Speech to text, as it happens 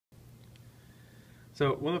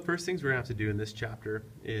So one of the first things we're going to have to do in this chapter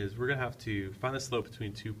is we're going to have to find the slope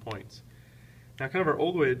between 2 points. Now kind of our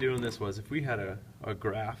old way of doing this was if we had a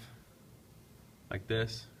graph like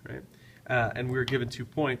this, right, and we were given 2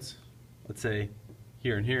 points, let's say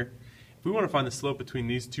here and here, if we want to find the slope between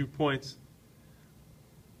these 2 points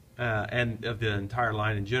and of the entire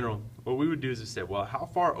line in general, what we would do is just say, well, how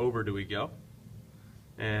far over do we go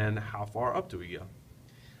and how far up do we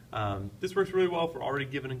go? This works really well if we're already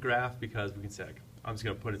given a graph because we can say, I'm just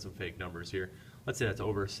going to put in some fake numbers here. Let's say that's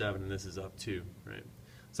over 7 and this is up 2, right?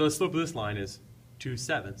 So the slope of this line is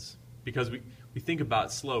 2/7 because we think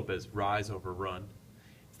about slope as rise over run.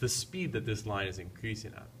 It's the speed that this line is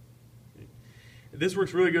increasing at. Okay? This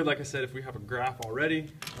works really good, like I said, if we have a graph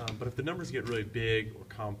already, but if the numbers get really big or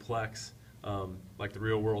complex, like the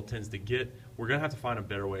real world tends to get, we're going to have to find a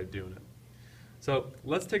better way of doing it. So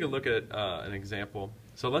let's take a look at an example.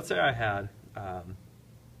 So let's say I had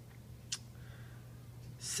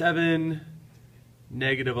 7,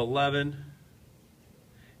 -11,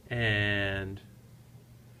 and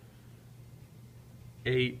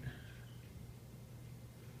 8,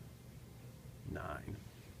 9.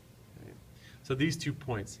 Okay. So these 2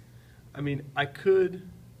 points. I mean, I could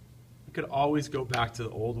always go back to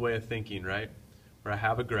the old way of thinking, right? Where I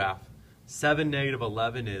have a graph. 7,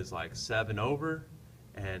 -11 is like 7 over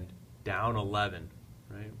and down 11,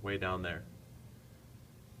 right? Way down there.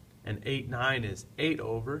 And 8, 9 is 8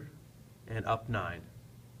 over and up 9.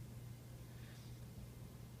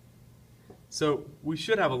 So we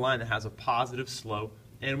should have a line that has a positive slope,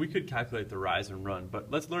 and we could calculate the rise and run,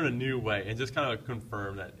 but let's learn a new way and just kind of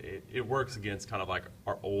confirm that it works against kind of like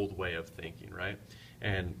our old way of thinking, right?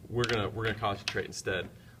 And we're gonna concentrate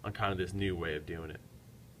instead on kind of this new way of doing it.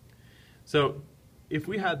 So if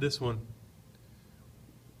we had this one,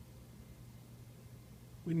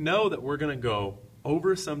 we know that we're gonna go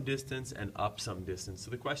over some distance and up some distance.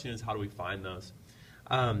 So the question is, how do we find those?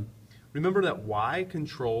 Remember that y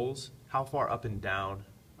controls how far up and down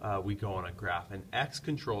we go on a graph, and x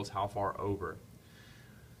controls how far over.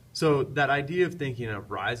 So that idea of thinking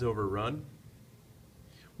of rise over run,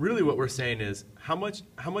 really what we're saying is how much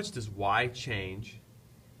does y change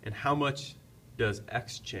and how much does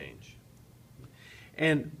x change?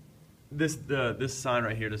 And this sign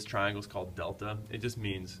right here, this triangle, is called delta. It just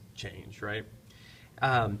means change, right?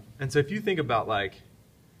 And so if you think about like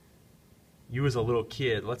you as a little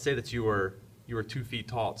kid, let's say that you were 2 feet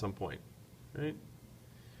tall at some point, right?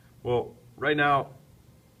 Well, right now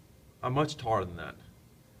I'm much taller than that.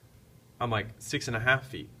 I'm like 6.5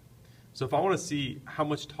 feet. So if I want to see how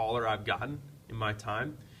much taller I've gotten in my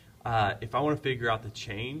time, if I want to figure out the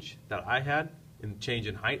change that I had in change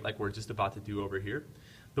in height, like we're just about to do over here,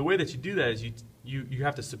 the way that you do that is you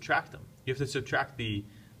have to subtract them. You have to subtract the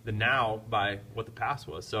now by what the past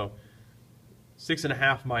was. So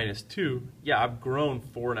 6.5 minus 2, yeah, I've grown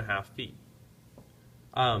 4.5 feet.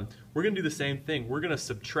 We're going to do the same thing. We're going to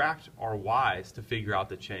subtract our y's to figure out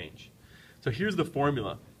the change. So here's the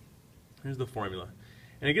formula. Here's the formula.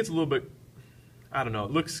 And it gets a little bit, I don't know,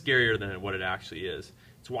 it looks scarier than what it actually is.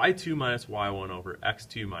 It's y2 minus y1 over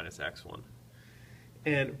x2 minus x1.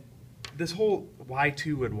 And this whole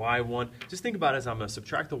y2 and y1, just think about it as I'm going to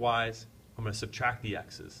subtract the y's, I'm going to subtract the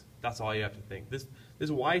x's. That's all you have to think. This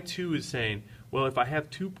y2 is saying, well, if I have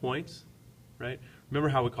 2 points, right? Remember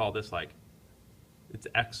how we call this like, it's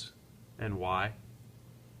x and y.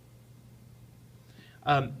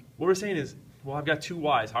 What we're saying is, well, I've got 2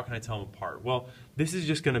 y's. How can I tell them apart? Well, this is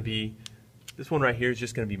just going to be, this one right here is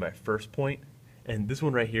just going to be my first point, and this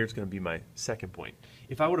one right here is going to be my second point.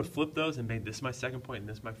 If I would have flipped those and made this my second point and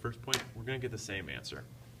this my first point, we're going to get the same answer.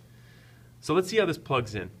 So let's see how this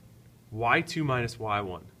plugs in. y2 minus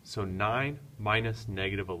y1. So 9 minus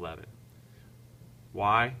 -11.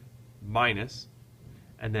 Y minus,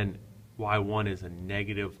 and then y1 is a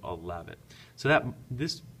 -11. So that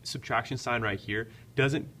this subtraction sign right here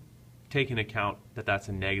doesn't take into account that that's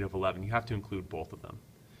a -11. You have to include both of them.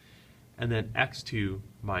 And then x2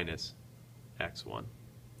 minus x1.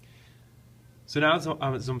 So now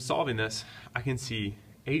as I'm solving this, I can see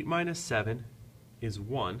 8 minus 7 is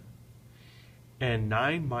 1. And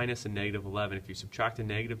 9 minus a -11, if you subtract a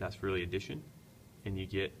negative, that's really addition, and you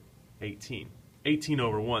get 18. 18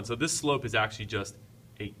 over 1. So this slope is actually just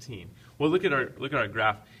 18. Well, look at our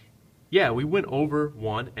graph. Yeah, we went over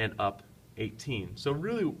 1 and up 18. So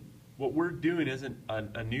really what we're doing isn't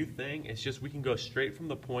a new thing. It's just we can go straight from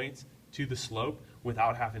the points to the slope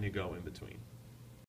without having to go in between.